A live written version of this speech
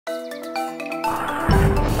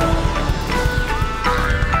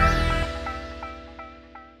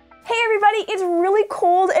it's really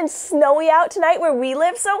cold and snowy out tonight where we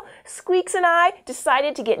live, so Squeaks and I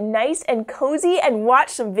decided to get nice and cozy and watch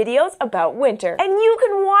some videos about winter. And you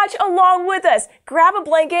can watch along with us. Grab a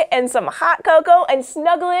blanket and some hot cocoa and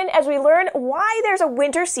snuggle in as we learn why there's a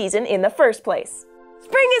winter season in the first place.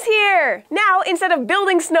 Spring is here! Now, instead of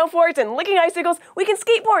building snow forts and licking icicles, we can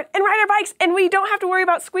skateboard and ride our bikes, and we don't have to worry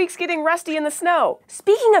about Squeaks getting rusty in the snow.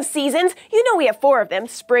 Speaking of seasons, you know we have 4 of them: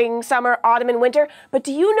 spring, summer, autumn, and winter. But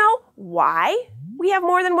do you know why we have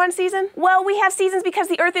more than one season? Well, we have seasons because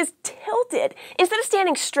the Earth is tilted. Instead of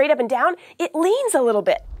standing straight up and down, it leans a little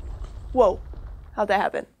bit. Whoa, how'd that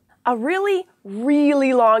happen? A really,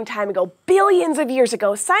 really long time ago, billions of years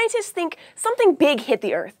ago, scientists think something big hit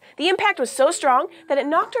the Earth. The impact was so strong that it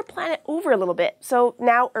knocked our planet over a little bit, so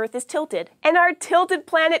now Earth is tilted. And our tilted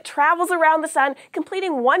planet travels around the sun,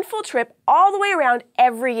 completing one full trip all the way around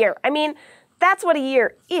every year. I mean, that's what a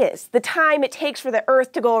year is, the time it takes for the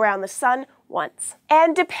Earth to go around the sun once.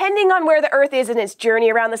 And depending on where the Earth is in its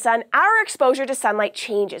journey around the sun, our exposure to sunlight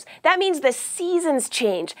changes. That means the seasons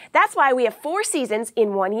change. That's why we have 4 seasons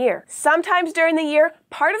in one year. Sometimes during the year,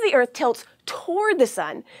 part of the Earth tilts toward the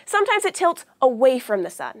sun. Sometimes it tilts away from the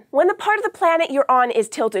sun. When the part of the planet you're on is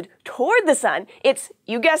tilted toward the sun, it's,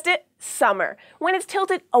 you guessed it, summer. When it's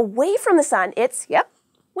tilted away from the sun, it's, yep,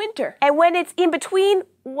 winter. And when it's in between,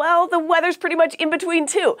 well, the weather's pretty much in between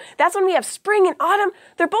too. That's when we have spring and autumn.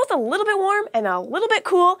 They're both a little bit warm and a little bit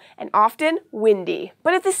cool and often windy.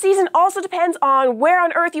 But if the season also depends on where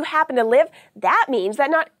on Earth you happen to live, that means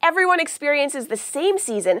that not everyone experiences the same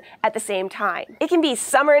season at the same time. It can be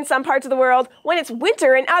summer in some parts of the world when it's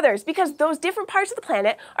winter in others, because those different parts of the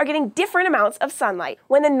planet are getting different amounts of sunlight.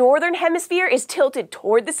 When the northern hemisphere is tilted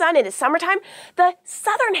toward the sun, it is summertime. The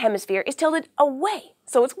southern hemisphere is tilted away,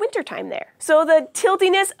 so it's wintertime there. So the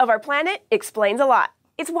tiltiness of our planet explains a lot.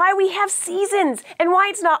 It's why we have seasons and why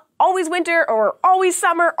it's not always winter or always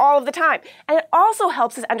summer all of the time. And it also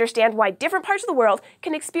helps us understand why different parts of the world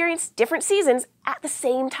can experience different seasons at the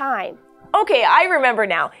same time. Okay, I remember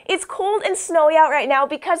now. It's cold and snowy out right now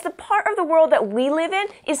because the part of the world that we live in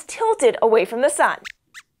is tilted away from the sun.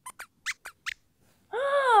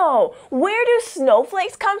 Oh, where do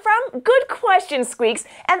snowflakes come from? Good question, Squeaks,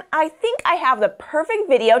 and I think I have the perfect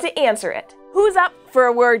video to answer it. Who's up for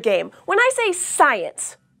a word game? When I say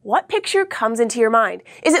science, what picture comes into your mind?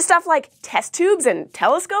 Is it stuff like test tubes and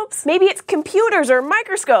telescopes? Maybe it's computers or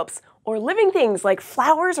microscopes, or living things like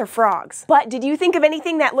flowers or frogs. But did you think of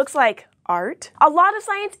anything that looks like art? A lot of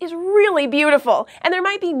science is really beautiful, and there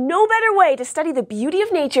might be no better way to study the beauty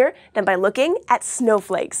of nature than by looking at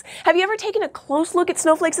snowflakes. Have you ever taken a close look at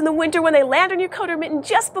snowflakes in the winter when they land on your coat or mitten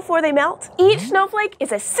just before they melt? Each snowflake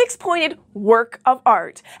is a 6-pointed work of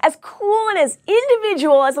art, as cool and as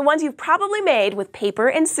individual as the ones you've probably made with paper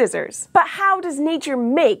and scissors. But how does nature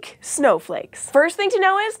make snowflakes? First thing to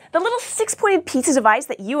know is the little 6-pointed pieces of ice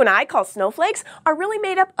that you and I call snowflakes are really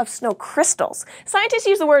made up of snow crystals. Scientists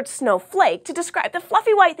use the word snowflake to describe the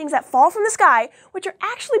fluffy white things that fall from the sky, which are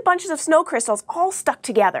actually bunches of snow crystals all stuck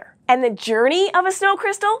together. And the journey of a snow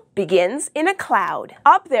crystal begins in a cloud.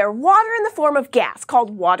 Up there, water in the form of gas,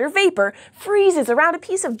 called water vapor, freezes around a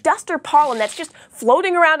piece of dust or pollen that's just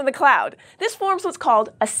floating around in the cloud. This forms what's called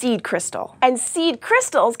a seed crystal. And seed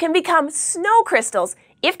crystals can become snow crystals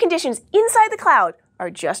if conditions inside the cloud are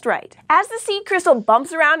just right. As the seed crystal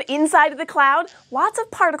bumps around inside of the cloud, lots of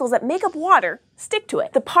particles that make up water stick to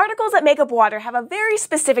it. The particles that make up water have a very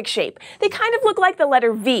specific shape. They kind of look like the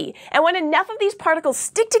letter V, and when enough of these particles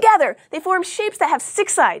stick together, they form shapes that have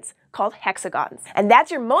 6 sides, called hexagons. And that's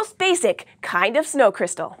your most basic kind of snow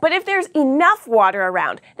crystal. But if there's enough water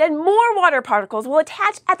around, then more water particles will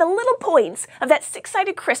attach at the little points of that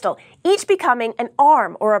 6-sided crystal, each becoming an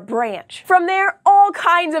arm or a branch. From there, all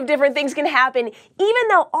kinds of different things can happen. Even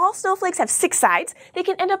though all snowflakes have 6 sides, they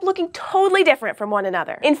can end up looking totally different from one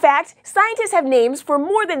another. In fact, scientists have names for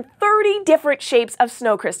more than 30 different shapes of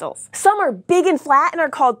snow crystals. Some are big and flat and are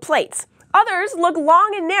called plates. Others look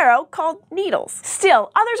long and narrow, called needles.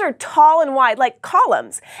 Still, others are tall and wide, like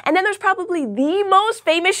columns. And then there's probably the most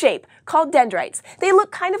famous shape, called dendrites. They look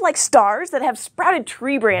kind of like stars that have sprouted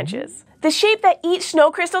tree branches. The shape that each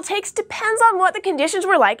snow crystal takes depends on what the conditions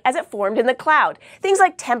were like as it formed in the cloud. Things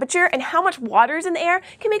like temperature and how much water is in the air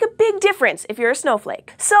can make a big difference if you're a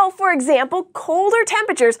snowflake. So, for example, colder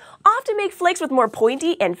temperatures often make flakes with more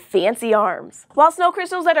pointy and fancy arms, while snow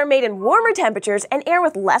crystals that are made in warmer temperatures and air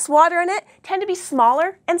with less water in it tend to be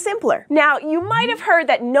smaller and simpler. Now, you might have heard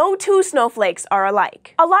that no 2 snowflakes are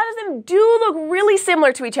alike. A lot of them do look really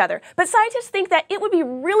similar to each other, but scientists think that it would be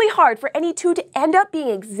really hard for any 2 to end up being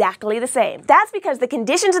exactly the same. That's because the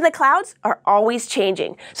conditions in the clouds are always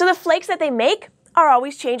changing, so the flakes that they make are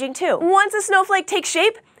always changing too. Once a snowflake takes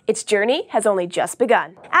shape, its journey has only just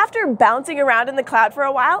begun. After bouncing around in the cloud for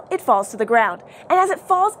a while, it falls to the ground. And as it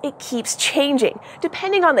falls, it keeps changing,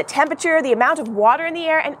 depending on the temperature, the amount of water in the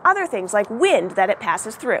air, and other things like wind that it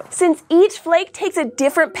passes through. Since each flake takes a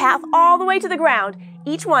different path all the way to the ground,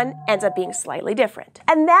 each one ends up being slightly different.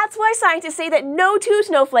 And that's why scientists say that no two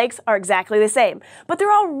snowflakes are exactly the same, but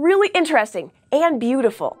they're all really interesting and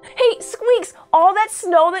beautiful. Hey, Squeaks, all that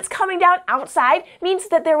snow that's coming down outside means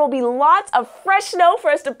that there will be lots of fresh snow for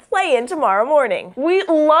us to play in tomorrow morning. We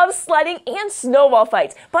love sledding and snowball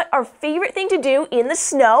fights, but our favorite thing to do in the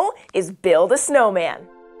snow is build a snowman.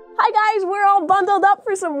 Hi guys, we're all bundled up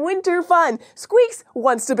for some winter fun. Squeaks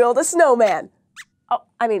wants to build a snowman. Oh,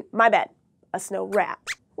 my bad. A snow rat.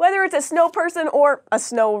 Whether it's a snow person or a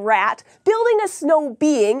snow rat, building a snow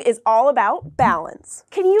being is all about balance.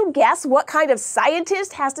 Can you guess what kind of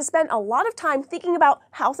scientist has to spend a lot of time thinking about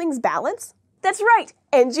how things balance? That's right,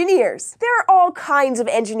 engineers. There are all kinds of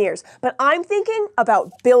engineers, but I'm thinking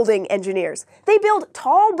about building engineers. They build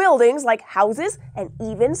tall buildings like houses and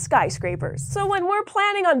even skyscrapers. So when we're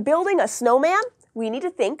planning on building a snowman, we need to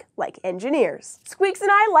think like engineers. Squeaks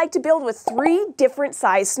and I like to build with 3 different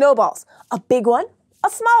size snowballs. A big one, a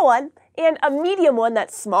small one, and a medium one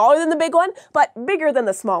that's smaller than the big one, but bigger than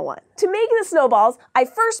the small one. To make the snowballs, I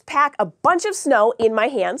first pack a bunch of snow in my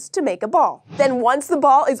hands to make a ball. Then once the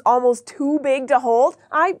ball is almost too big to hold,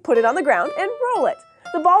 I put it on the ground and roll it.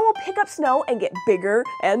 The ball will pick up snow and get bigger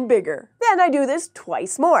and bigger. Then I do this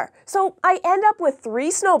twice more. So I end up with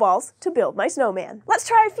 3 snowballs to build my snowman. Let's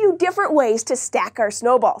try a few different ways to stack our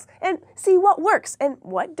snowballs and see what works and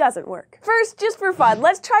what doesn't work. First, just for fun,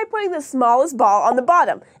 let's try putting the smallest ball on the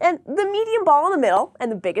bottom and the medium ball in the middle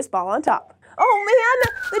and the biggest ball on top. Oh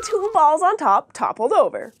man, the 2 balls on top toppled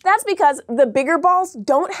over. That's because the bigger balls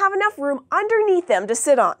don't have enough room underneath them to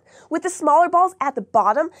sit on. With the smaller balls at the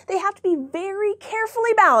bottom, they have to be very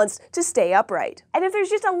carefully balanced to stay upright. And if there's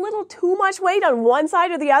just a little too much weight on one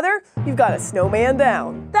side or the other, you've got a snowman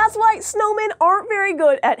down. That's why snowmen aren't very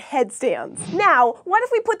good at headstands. Now, what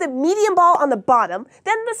if we put the medium ball on the bottom,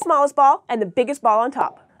 then the smallest ball and the biggest ball on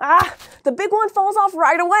top? The big one falls off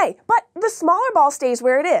right away, but the smaller ball stays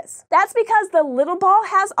where it is. That's because the little ball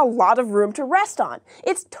has a lot of room to rest on.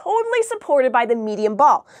 It's totally supported by the medium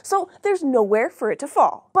ball, so there's nowhere for it to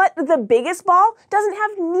fall. But the biggest ball doesn't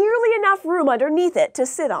have nearly enough room underneath it to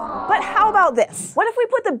sit on. But how about this? What if we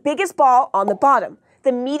put the biggest ball on the bottom,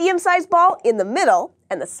 the medium-sized ball in the middle,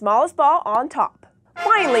 and the smallest ball on top?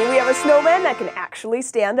 Finally, we have a snowman that can actually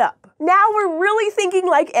stand up. Now we're really thinking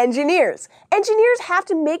like engineers. Engineers have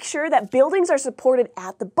to make sure that buildings are supported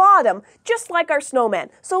at the bottom, just like our snowman,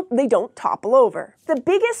 so they don't topple over. The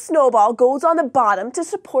biggest snowball goes on the bottom to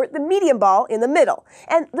support the medium ball in the middle,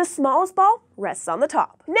 and the smallest ball rests on the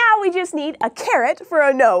top. Now we just need a carrot for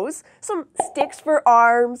a nose, some sticks for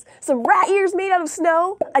arms, some rat ears made out of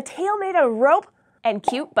snow, a tail made out of rope, and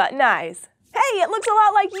cute button eyes. Hey, it looks a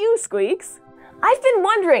lot like you, Squeaks. I've been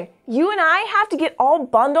wondering, you and I have to get all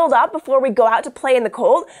bundled up before we go out to play in the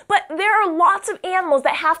cold, but there are lots of animals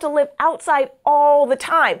that have to live outside all the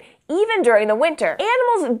time, even during the winter.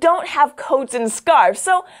 Animals don't have coats and scarves,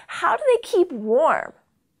 so how do they keep warm?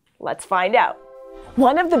 Let's find out.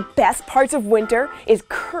 One of the best parts of winter is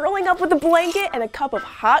curling up with a blanket and a cup of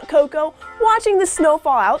hot cocoa, watching the snow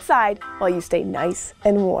fall outside while you stay nice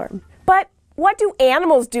and warm. But what do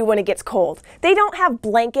animals do when it gets cold? They don't have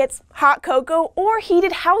blankets, hot cocoa, or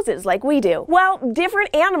heated houses like we do. Well,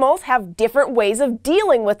 different animals have different ways of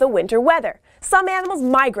dealing with the winter weather. Some animals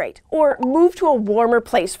migrate or move to a warmer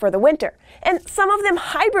place for the winter, and some of them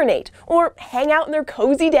hibernate or hang out in their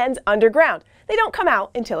cozy dens underground. They don't come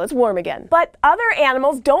out until it's warm again. But other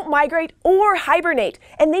animals don't migrate or hibernate,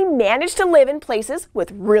 and they manage to live in places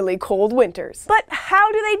with really cold winters. But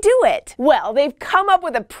how do they do it? Well, they've come up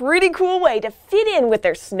with a pretty cool way to fit in with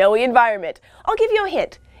their snowy environment. I'll give you a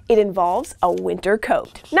hint. It involves a winter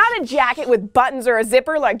coat. Not a jacket with buttons or a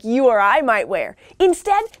zipper like you or I might wear.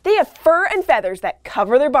 Instead, they have fur and feathers that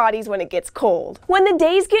cover their bodies when it gets cold. When the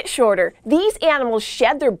days get shorter, these animals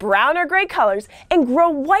shed their brown or gray colors and grow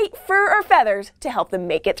white fur or feathers to help them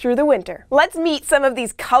make it through the winter. Let's meet some of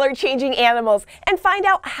these color-changing animals and find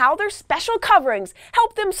out how their special coverings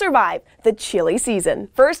help them survive the chilly season.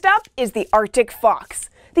 First up is the Arctic fox.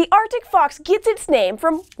 The Arctic fox gets its name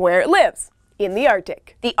from where it lives. In the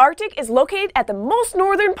Arctic. The Arctic is located at the most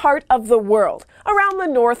northern part of the world, around the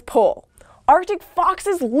North Pole. Arctic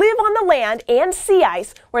foxes live on the land and sea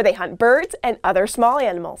ice where they hunt birds and other small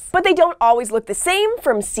animals. But they don't always look the same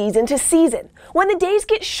from season to season. When the days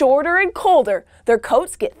get shorter and colder, their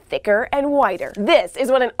coats get thicker and whiter. This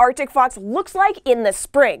is what an Arctic fox looks like in the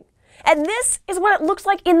spring. And this is what it looks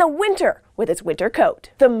like in the winter with its winter coat.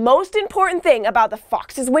 The most important thing about the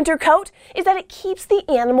fox's winter coat is that it keeps the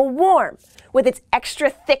animal warm. With its extra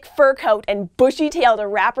thick fur coat and bushy tail to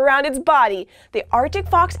wrap around its body, the Arctic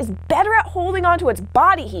fox is better at holding onto its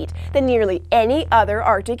body heat than nearly any other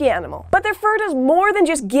Arctic animal. But their fur does more than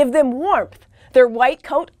just give them warmth. Their white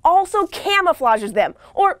coat also camouflages them,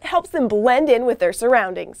 or helps them blend in with their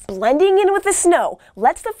surroundings. Blending in with the snow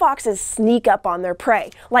lets the foxes sneak up on their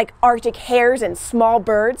prey, like Arctic hares and small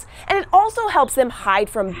birds, and it also helps them hide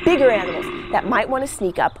from bigger animals that might want to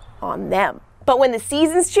sneak up on them. But when the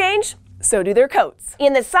seasons change, so do their coats.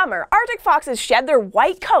 In the summer, Arctic foxes shed their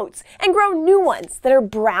white coats and grow new ones that are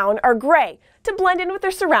brown or gray to blend in with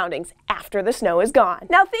their surroundings after the snow is gone.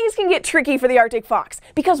 Now things can get tricky for the Arctic fox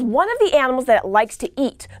because one of the animals that it likes to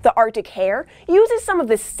eat, the Arctic hare, uses some of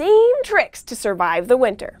the same tricks to survive the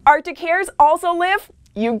winter. Arctic hares also live,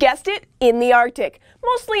 you guessed it, in the Arctic,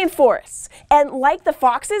 mostly in forests. And like the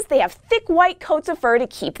foxes, they have thick white coats of fur to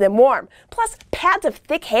keep them warm, plus pads of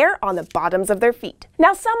thick hair on the bottoms of their feet.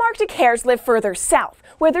 Now some Arctic hares live further south,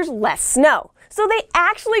 where there's less snow. So they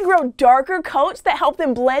actually grow darker coats that help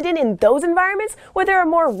them blend in those environments where there are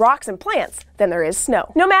more rocks and plants than there is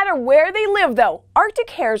snow. No matter where they live though,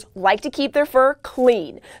 Arctic hares like to keep their fur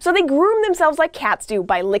clean. So they groom themselves like cats do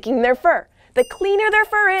by licking their fur. The cleaner their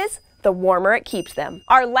fur is, the warmer it keeps them.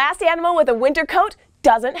 Our last animal with a winter coat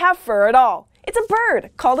doesn't have fur at all. It's a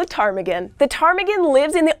bird called a ptarmigan. The ptarmigan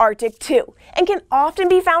lives in the Arctic too, and can often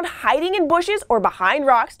be found hiding in bushes or behind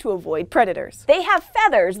rocks to avoid predators. They have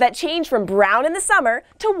feathers that change from brown in the summer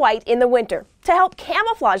to white in the winter to help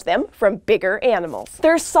camouflage them from bigger animals.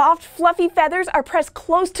 Their soft, fluffy feathers are pressed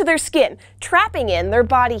close to their skin, trapping in their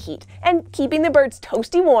body heat and keeping the birds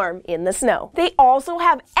toasty warm in the snow. They also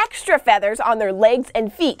have extra feathers on their legs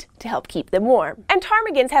and feet to help keep them warm. And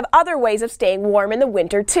ptarmigans have other ways of staying warm in the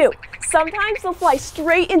winter too. Sometimes they'll fly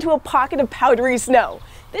straight into a pocket of powdery snow.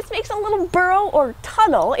 This makes a little burrow or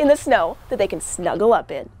tunnel in the snow that they can snuggle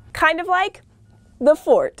up in. Kind of like the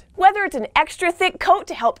fort. Whether it's an extra thick coat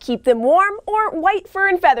to help keep them warm or white fur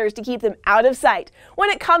and feathers to keep them out of sight,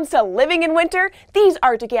 when it comes to living in winter, these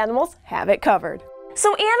Arctic animals have it covered.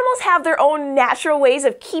 So animals have their own natural ways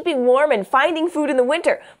of keeping warm and finding food in the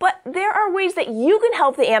winter, but there are ways that you can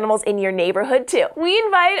help the animals in your neighborhood too. We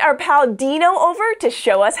invited our pal Dino over to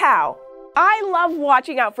show us how. I love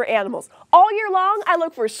watching out for animals. All year long, I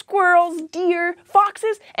look for squirrels, deer,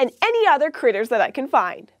 foxes, and any other critters that I can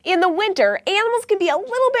find. In the winter, animals can be a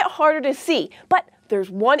little bit harder to see, but there's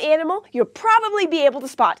one animal you'll probably be able to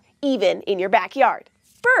spot, even in your backyard.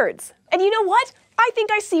 Birds. And you know what? I think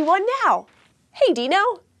I see one now. Hey,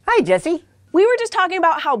 Dino. Hi, Jessi. We were just talking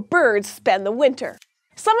about how birds spend the winter.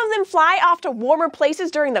 Some of them fly off to warmer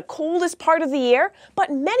places during the coldest part of the year,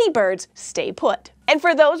 but many birds stay put. And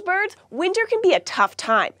for those birds, winter can be a tough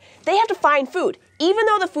time. They have to find food, even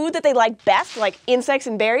though the food that they like best, like insects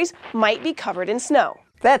and berries, might be covered in snow.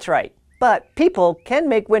 That's right. But people can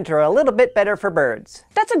make winter a little bit better for birds.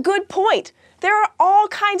 That's a good point. There are all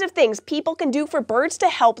kinds of things people can do for birds to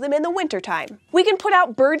help them in the wintertime. We can put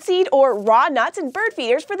out birdseed or raw nuts in bird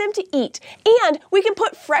feeders for them to eat. And we can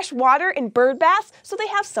put fresh water in bird baths so they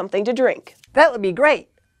have something to drink. That would be great.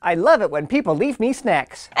 I love it when people leave me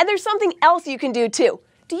snacks. And there's something else you can do too.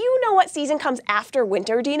 Do you know what season comes after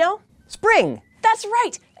winter, Dino? Spring. That's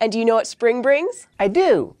right. And do you know what spring brings? I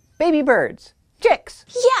do. Baby birds. Chicks.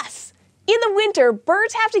 Yes! In the winter,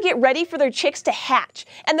 birds have to get ready for their chicks to hatch,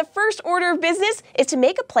 and the first order of business is to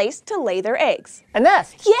make a place to lay their eggs. A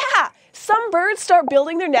nest. Yeah! Some birds start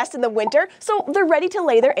building their nest in the winter, so they're ready to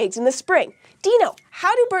lay their eggs in the spring. Dino,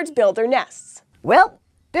 how do birds build their nests? Well,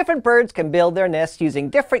 different birds can build their nests using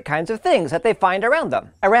different kinds of things that they find around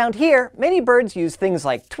them. Around here, many birds use things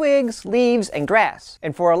like twigs, leaves, and grass.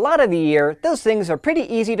 And for a lot of the year, those things are pretty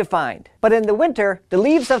easy to find. But in the winter, the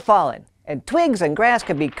leaves have fallen, and twigs and grass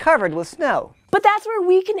can be covered with snow. But that's where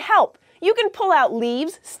we can help. You can pull out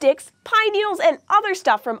leaves, sticks, pine needles, and other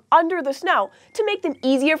stuff from under the snow to make them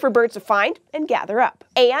easier for birds to find and gather up.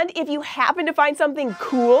 And if you happen to find something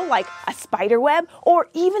cool like a spider web or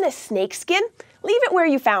even a snake skin, leave it where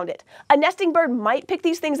you found it. A nesting bird might pick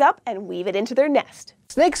these things up and weave it into their nest.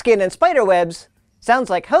 Snakeskin and spider webs.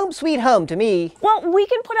 Sounds like home sweet home to me. Well, we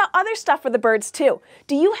can put out other stuff for the birds too.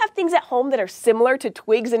 Do you have things at home that are similar to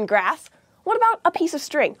twigs and grass? What about a piece of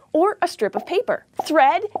string or a strip of paper?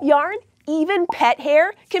 Thread, yarn, even pet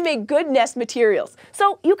hair can make good nest materials.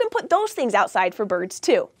 So you can put those things outside for birds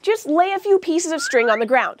too. Just lay a few pieces of string on the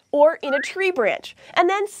ground or in a tree branch and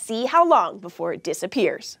then see how long before it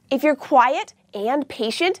disappears. If you're quiet and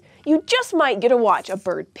patient, you just might get to watch a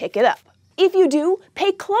bird pick it up. If you do,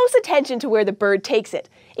 pay close attention to where the bird takes it.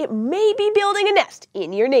 It may be building a nest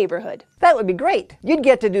in your neighborhood. That would be great. You'd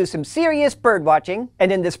get to do some serious bird watching,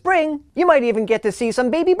 and in the spring, you might even get to see some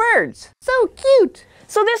baby birds. So cute!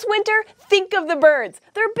 So this winter, think of the birds.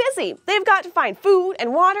 They're busy. They've got to find food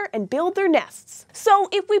and water and build their nests. So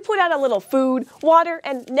if we put out a little food, water,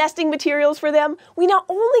 and nesting materials for them, we not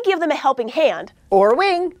only give them a helping hand, or a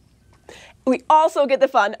wing, we also get the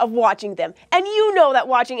fun of watching them. And you know that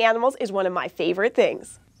watching animals is one of my favorite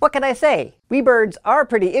things. What can I say? We birds are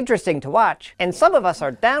pretty interesting to watch, and some of us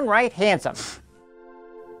are downright handsome.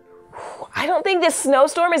 I don't think this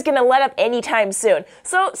snowstorm is going to let up anytime soon.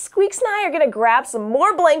 So Squeaks and I are going to grab some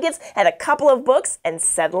more blankets and a couple of books and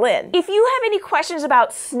settle in. If you have any questions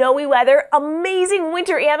about snowy weather, amazing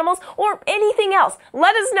winter animals, or anything else,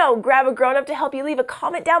 let us know. Grab a grown-up to help you leave a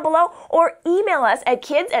comment down below or email us at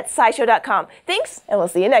kids@scishow.com. Thanks, and we'll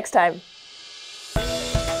see you next time.